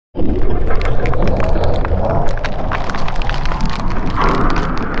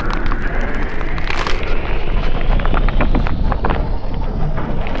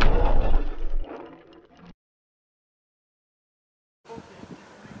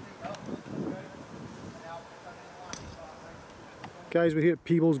Guys, we're here at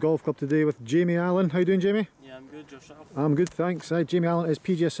Peebles Golf Club today with Jamie Allan. How you doing, Jamie? Yeah, I'm good. Yourself? I'm good, thanks. Jamie Allan is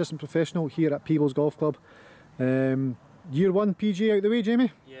PGA Assistant Professional here at Peebles Golf Club. Year 1 PGA out the way,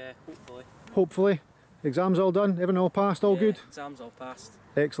 Jamie? Yeah, hopefully. Hopefully. Exams all done? Everything all passed? All good? Exams all passed.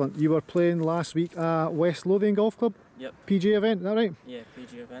 Excellent. You were playing last week at West Lothian Golf Club? Yep. PGA event, is that right? Yeah,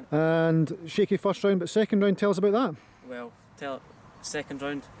 PGA event. And shaky first round, but second round, tell us about that. Well, second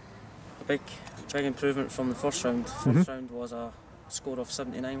round, a big improvement from the first round. First round was a score of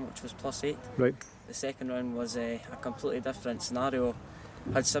 79, which was +8. Right. The second round was a completely different scenario.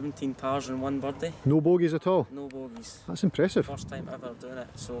 Had 17 pars and 1 birdie. No bogeys at all? No bogeys. That's impressive. First time ever doing it,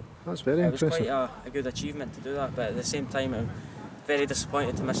 so that's very impressive. It was quite a good achievement to do that, but at the same time I'm very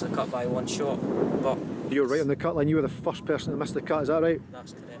disappointed to miss the cut by 1 shot. But you were right on the cut line, you were the first person to miss the cut, is that right?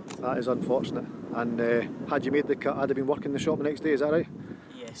 That's correct. That is unfortunate. And had you made the cut, I'd have been working the shop the next day, is that right?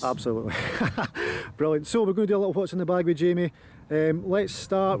 Yes. Absolutely. Brilliant. So we're going to do a little what's in the bag with Jamie. Let's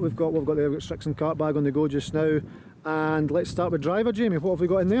start, we've got the Strixon cart bag on the go just now. And let's start with driver, Jamie. What have we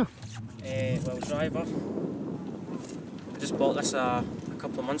got in there? Well, driver, I just bought this a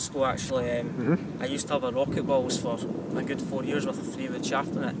couple of months ago actually. I used to have a Rocket Balls for a good 4 years with a 3-wood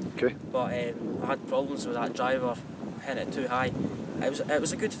shaft in it. Okay. But I had problems with that driver, hitting it too high. It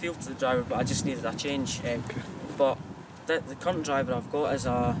was a good feel to the driver, but I just needed a change. Okay. But the current driver I've got is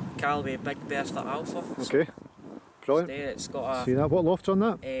a Callaway Big Bertha Alpha. Okay. Brilliant. It's got a... See that? What loft's on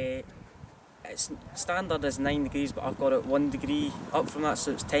that? It's standard is 9 degrees, but I've got it 1 degree up from that,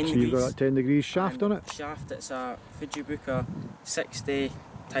 so it's 10 degrees. So you've got that 10 degrees shaft on it? Shaft, it's a Fujibuka 60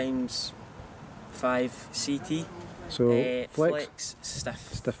 × 5 CT. So flex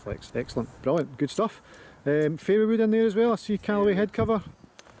stiff. Stiff flex, excellent, brilliant, good stuff. Fairway wood in there as well. I see Callaway head cover.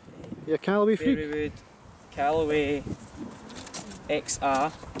 Yeah, Callaway freak. Fairway wood, Callaway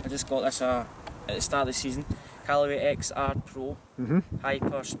XR. I just got this at the start of the season. Callaway XR Pro,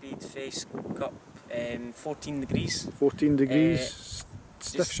 hyper speed face cup, 14 degrees. 14 degrees,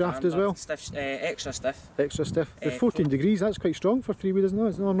 stiff shaft as well? Stiff, extra stiff. Extra stiff. 14 degrees, that's quite strong for 3-wood, isn't it?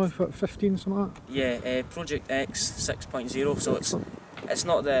 It's normally 15, something like that. Yeah, Project X 6.0, so it's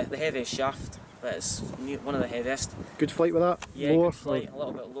not the heaviest shaft, but it's one of the heaviest. Good flight with that? Yeah, lower, good flight, a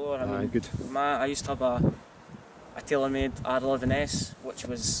little bit lower. I mean, good. I used to have a TaylorMade R11S, which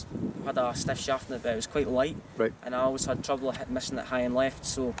had a stiff shaft in it, but it was quite light. Right. And I always had trouble missing it high and left,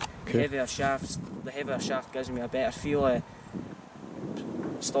 so the heavier shaft gives me a better feel,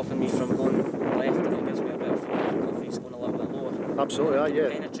 stopping me from going left, and it gives me a better feel of the face going a little bit lower. Absolutely, yeah.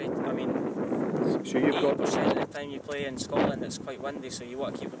 Penetrate, I mean, so you've 80% of the time you play in Scotland it's quite windy, so you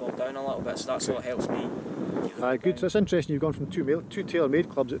want to keep the ball down a little bit, so that's what helps me. Good, so it's interesting you've gone from two TaylorMade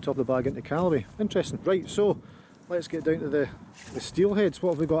clubs at the top of the bag into Callaway. Interesting. Right, so let's get down to the steel heads.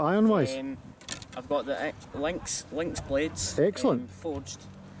 What have we got iron wise? I've got the Lynx blades. Excellent. Forged.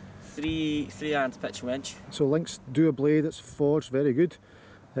 3 iron to pitch and wedge. So Lynx do a blade that's forged, very good.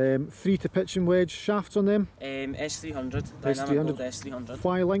 3 to pitch and wedge shafts on them? S300, dynamic gold S300.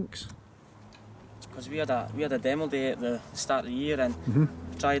 Why Lynx? Because we had a demo day at the start of the year and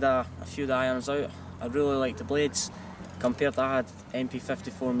tried a few of the irons out. I really liked the blades compared to I had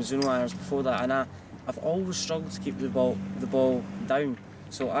MP54 Mizuno irons before that, and I've always struggled to keep the ball down.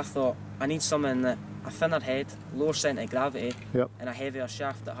 So I thought I need something that a thinner head, lower centre of gravity, and a heavier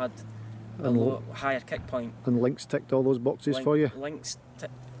shaft that had a higher kick point. And Lynx ticked all those boxes for you? Lynx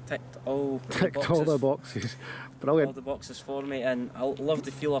ticked all the boxes. Brilliant. All the boxes for me, and I love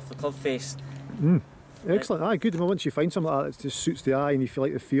the feel off the club face. Excellent, good. Well, once you find something like that that just suits the eye and you feel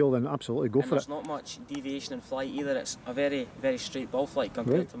like the feel, then absolutely go for it. There's not much deviation in flight either. It's a very, very straight ball flight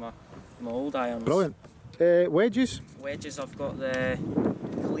compared to my old irons. Brilliant. Wedges? Wedges, I've got the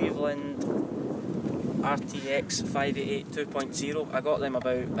Cleveland RTX 588 2.0. I got them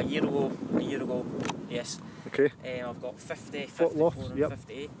about a year ago, yes. Okay. I've got 50, 54 and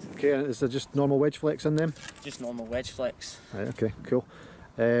 58. Okay, and is there just normal wedge flex in them? Just normal wedge flex. Right, okay, cool.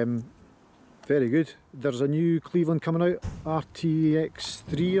 Very good. There's a new Cleveland coming out,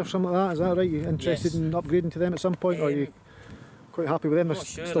 RTX3 or something like that, is that right? You interested in upgrading to them at some point, or are you quite happy with them? They're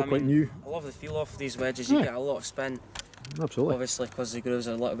still quite new. I love the feel off these wedges, you get a lot of spin. Absolutely. Obviously because the grooves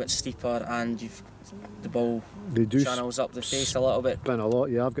are a little bit steeper and the ball channels up the face a little bit. Spin a lot,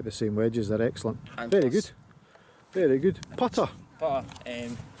 yeah, I've got the same wedges, they're excellent. And very good. Very good. Putter.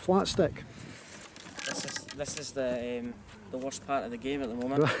 Flat stick. This is the worst part of the game at the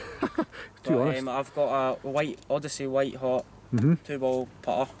moment. But, I've got a white Odyssey White Hot 2-ball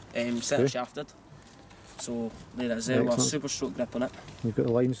putter, centre shafted. So there it is there with a super stroke grip on it. You've got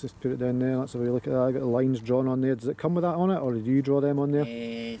the lines, just put it down there, that's the way you look at that. I've got the lines drawn on there. Does it come with that on it, or do you draw them on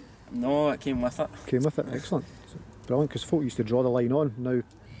there? No, it came with it. Came with it, excellent. brilliant, because folk used to draw the line on. Now,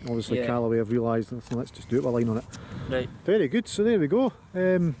 obviously, Yeah. Callaway have realised, let's just do it with a line on it. Right. Very good, so there we go.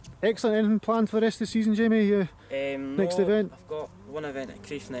 Excellent. Anything planned for the rest of the season, Jamie? Next No, event? I've got one event at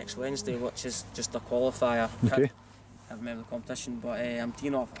Crieff next Wednesday, which is just a qualifier. Okay. Can't remember the competition, but I'm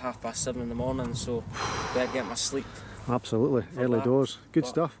teeing off at 7:30 in the morning, so better get my sleep. Absolutely, For early that. doors. Good But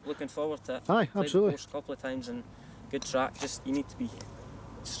stuff. Looking forward to it. Aye, Played absolutely. the course a couple of times and good track. Just you need to be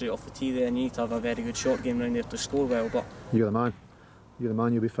straight off the tee there, and you need to have a very good short game round there to score well. But You're the man. You're the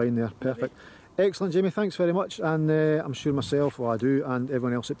man, you'll be fine there. Perfect. Excellent, Jamie, thanks very much. And I'm sure myself, well I do, and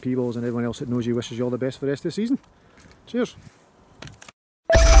everyone else at Peebles and everyone else that knows you wishes you all the best for the rest of the season. Cheers.